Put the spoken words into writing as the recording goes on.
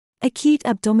Acute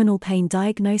abdominal pain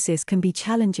diagnosis can be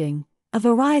challenging. A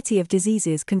variety of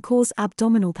diseases can cause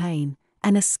abdominal pain,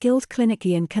 and a skilled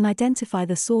clinician can identify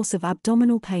the source of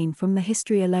abdominal pain from the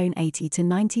history alone 80 to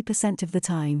 90% of the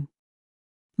time.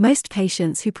 Most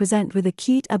patients who present with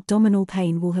acute abdominal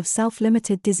pain will have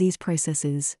self-limited disease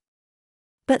processes.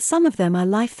 But some of them are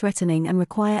life-threatening and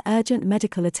require urgent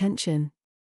medical attention.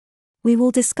 We will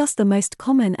discuss the most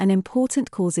common and important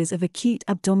causes of acute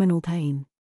abdominal pain.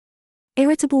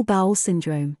 Irritable bowel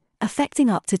syndrome, affecting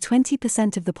up to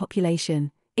 20% of the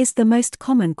population, is the most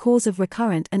common cause of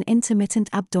recurrent and intermittent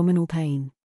abdominal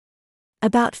pain.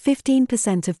 About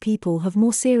 15% of people have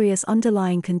more serious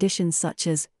underlying conditions such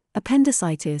as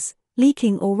appendicitis,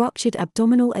 leaking or ruptured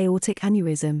abdominal aortic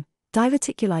aneurysm,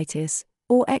 diverticulitis,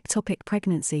 or ectopic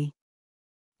pregnancy.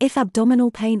 If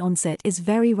abdominal pain onset is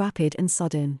very rapid and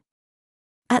sudden.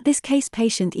 At this case,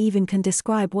 patient even can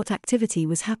describe what activity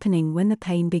was happening when the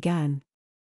pain began.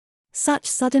 Such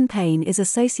sudden pain is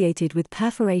associated with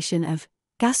perforation of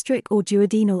gastric or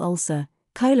duodenal ulcer,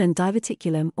 colon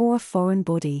diverticulum, or a foreign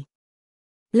body.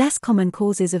 Less common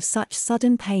causes of such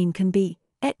sudden pain can be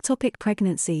ectopic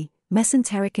pregnancy,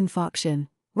 mesenteric infarction,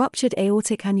 ruptured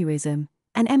aortic aneurysm,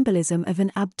 and embolism of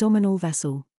an abdominal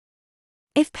vessel.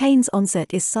 If pain's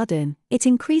onset is sudden, it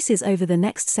increases over the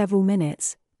next several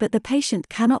minutes, but the patient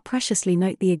cannot preciously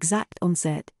note the exact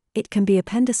onset. It can be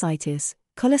appendicitis,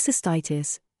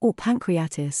 cholecystitis, or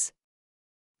pancreatitis.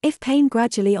 If pain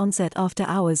gradually onset after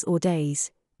hours or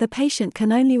days, the patient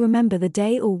can only remember the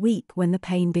day or week when the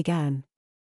pain began.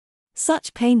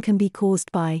 Such pain can be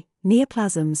caused by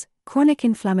neoplasms, chronic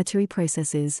inflammatory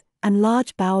processes, and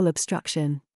large bowel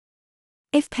obstruction.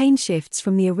 If pain shifts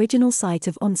from the original site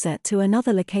of onset to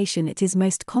another location, it is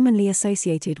most commonly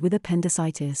associated with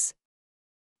appendicitis.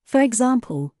 For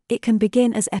example, it can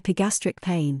begin as epigastric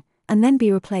pain, and then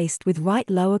be replaced with right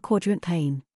lower quadrant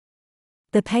pain.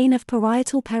 The pain of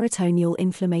parietal peritoneal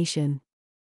inflammation.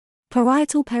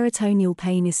 Parietal peritoneal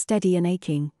pain is steady and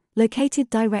aching, located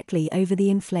directly over the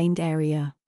inflamed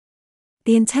area.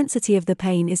 The intensity of the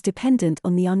pain is dependent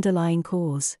on the underlying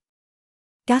cause.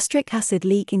 Gastric acid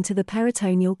leak into the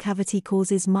peritoneal cavity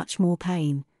causes much more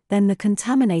pain than the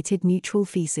contaminated neutral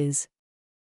feces.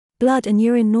 Blood and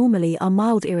urine normally are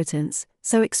mild irritants,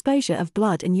 so exposure of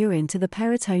blood and urine to the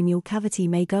peritoneal cavity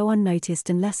may go unnoticed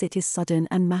unless it is sudden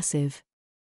and massive.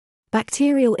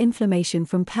 Bacterial inflammation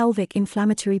from pelvic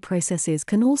inflammatory processes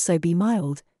can also be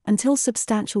mild, until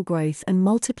substantial growth and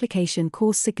multiplication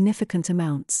cause significant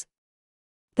amounts.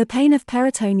 The pain of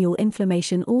peritoneal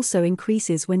inflammation also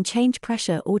increases when change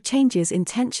pressure or changes in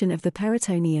tension of the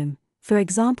peritoneum. For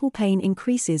example, pain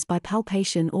increases by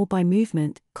palpation or by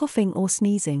movement, coughing or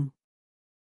sneezing.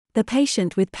 The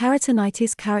patient with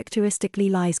peritonitis characteristically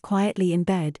lies quietly in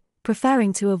bed,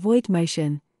 preferring to avoid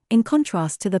motion, in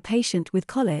contrast to the patient with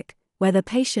colic, where the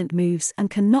patient moves and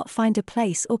cannot find a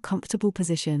place or comfortable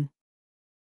position.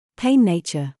 Pain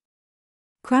nature.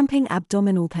 Cramping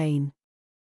abdominal pain.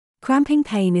 Cramping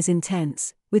pain is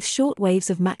intense, with short waves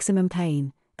of maximum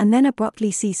pain, and then abruptly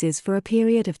ceases for a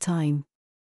period of time.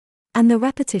 And the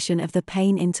repetition of the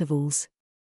pain intervals.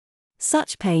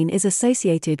 Such pain is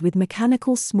associated with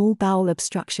mechanical small bowel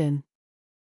obstruction.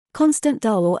 Constant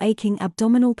dull or aching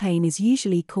abdominal pain is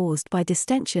usually caused by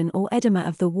distension or edema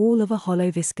of the wall of a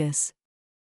hollow viscus.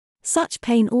 Such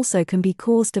pain also can be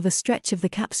caused of a stretch of the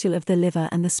capsule of the liver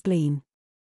and the spleen.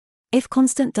 If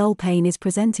constant dull pain is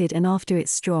presented and after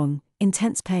it's strong,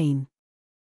 intense pain,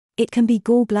 it can be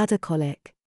gallbladder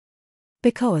colic.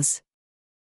 Because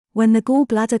when the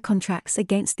gallbladder contracts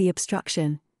against the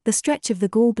obstruction, the stretch of the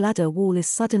gallbladder wall is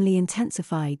suddenly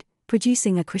intensified,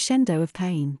 producing a crescendo of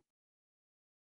pain.